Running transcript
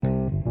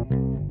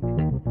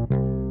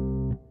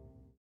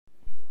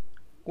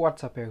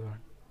What's up, everyone?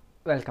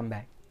 Welcome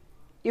back.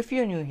 If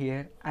you're new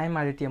here, I'm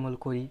Aditya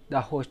Mulkuri,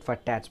 the host for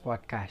TATS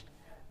Podcast,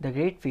 the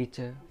great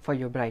feature for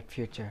your bright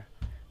future.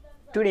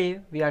 Today,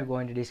 we are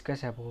going to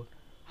discuss about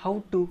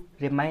how to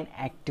remain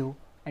active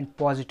and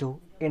positive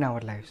in our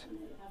lives.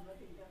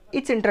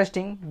 It's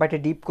interesting but a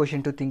deep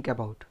question to think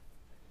about.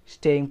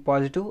 Staying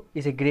positive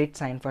is a great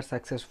sign for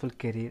successful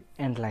career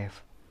and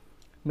life.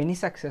 Many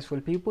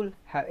successful people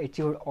have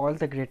achieved all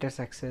the greater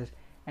success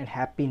and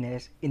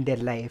happiness in their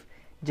life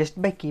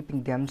just by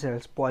keeping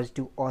themselves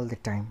positive all the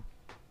time.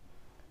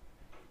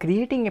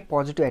 Creating a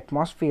positive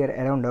atmosphere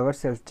around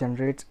ourselves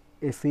generates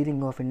a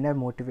feeling of inner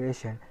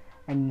motivation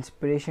and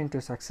inspiration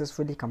to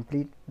successfully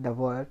complete the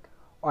work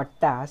or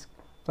task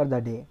for the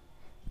day.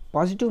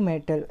 Positive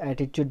mental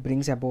attitude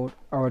brings about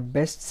our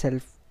best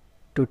self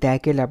to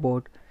tackle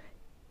about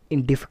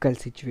in difficult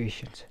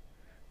situations.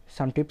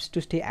 Some tips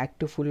to stay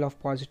active full of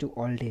positive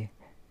all day.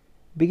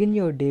 Begin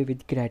your day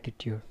with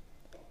gratitude.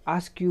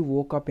 Ask you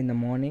woke up in the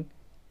morning,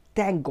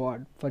 thank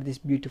God for this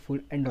beautiful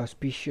and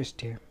auspicious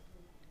day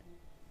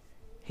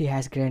He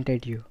has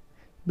granted you.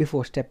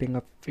 Before stepping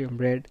up from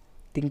bed,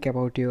 think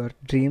about your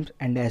dreams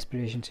and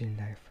aspirations in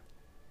life.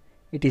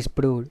 It is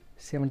proved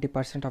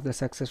 70% of the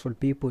successful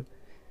people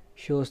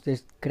shows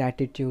this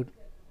gratitude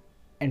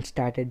and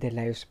started their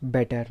lives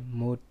better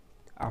more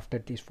after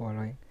this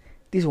following.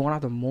 This is one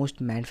of the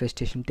most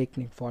manifestation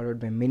technique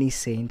followed by many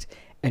saints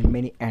and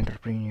many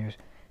entrepreneurs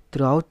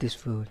throughout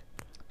this world.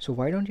 So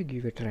why don't you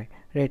give it a try?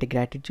 Write a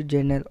gratitude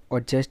journal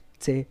or just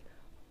say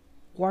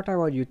what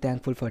are you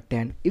thankful for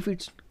 10. If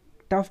it's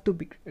tough to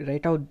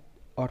write out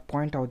or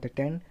point out the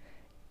 10,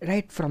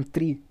 write from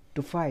 3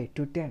 to 5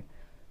 to 10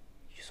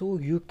 so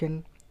you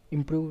can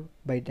improve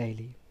by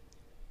daily.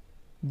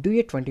 Do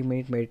a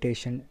 20-minute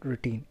meditation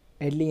routine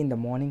early in the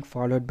morning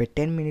followed by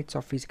 10 minutes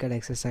of physical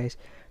exercise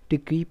to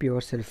keep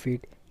yourself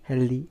fit,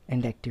 healthy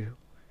and active.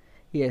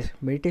 Yes,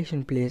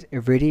 meditation plays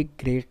a very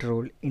great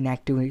role in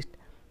activity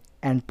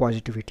and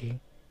positivity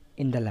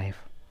in the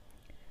life.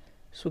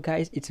 So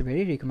guys, it's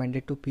very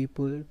recommended to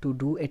people to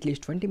do at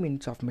least 20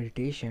 minutes of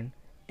meditation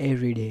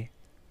every day.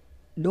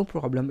 No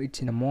problem, it's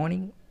in the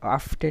morning,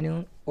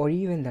 afternoon or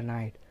even the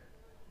night.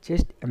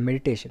 Just a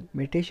meditation.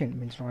 Meditation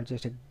means not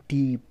just a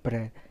deep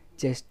breath,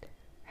 just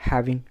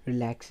having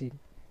relaxing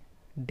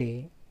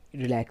day,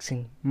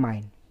 relaxing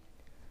mind.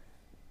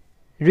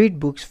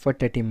 Read books for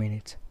 30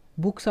 minutes.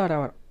 Books are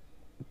our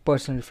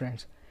personal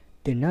friends.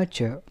 They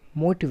nurture,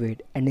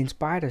 motivate and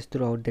inspire us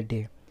throughout the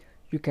day.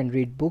 You can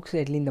read books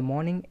early in the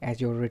morning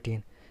as your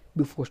routine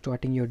before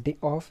starting your day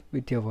off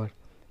with your work.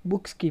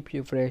 Books keep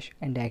you fresh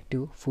and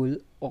active, full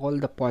all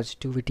the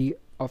positivity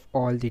of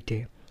all the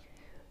day.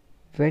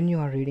 When you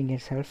are reading a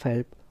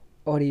self-help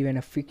or even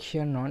a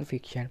fiction,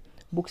 non-fiction,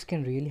 books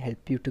can really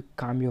help you to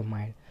calm your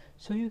mind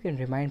so you can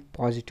remain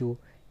positive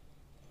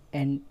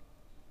and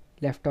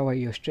left over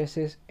your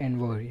stresses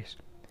and worries.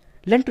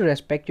 Learn to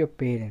respect your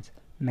parents,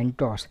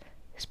 mentors,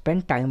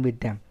 spend time with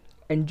them,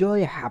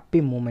 enjoy a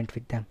happy moment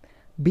with them,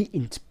 be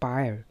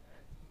inspired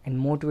and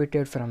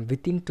motivated from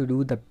within to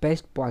do the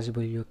best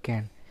possible you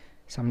can.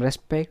 Some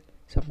respect,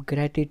 some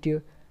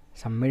gratitude,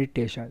 some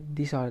meditation.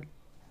 These are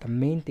the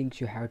main things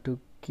you have to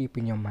keep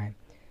in your mind.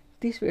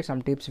 These were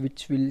some tips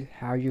which will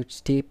have you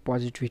stay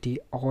positivity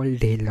all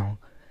day long.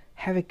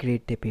 Have a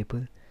great day,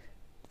 people.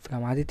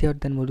 From Aditya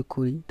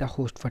Mulkuri, the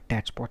host for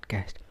TATS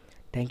Podcast.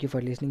 Thank you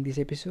for listening this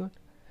episode.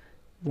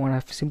 Want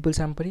a simple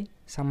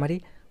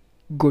summary?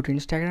 Go to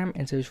Instagram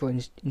and search for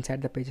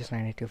Inside the Pages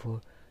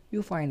 984.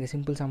 You find a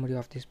simple summary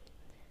of this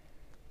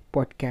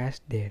podcast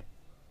there.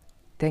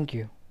 Thank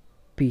you.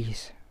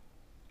 Peace.